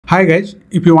Hi guys,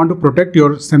 if you want to protect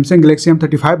your Samsung Galaxy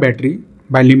M35 battery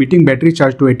by limiting battery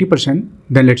charge to 80%,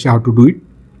 then let's see how to do it.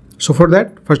 So for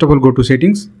that, first of all go to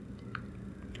settings.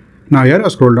 Now here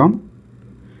scroll down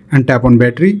and tap on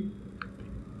battery.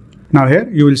 Now here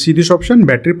you will see this option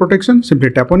battery protection,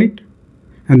 simply tap on it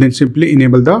and then simply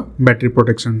enable the battery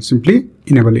protection, simply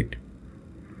enable it.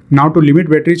 Now to limit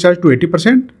battery charge to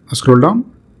 80%, scroll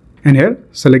down and here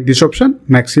select this option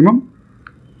maximum.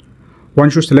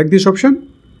 Once you select this option,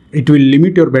 it will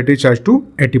limit your battery charge to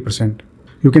 80%.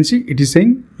 You can see it is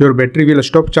saying your battery will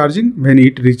stop charging when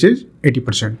it reaches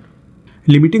 80%.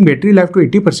 Limiting battery life to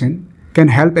 80% can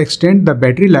help extend the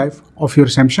battery life of your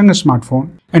Samsung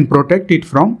smartphone and protect it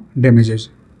from damages.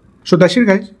 So that's it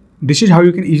guys. This is how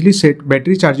you can easily set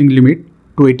battery charging limit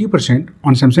to 80%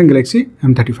 on Samsung Galaxy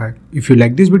M35. If you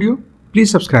like this video,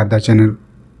 please subscribe the channel.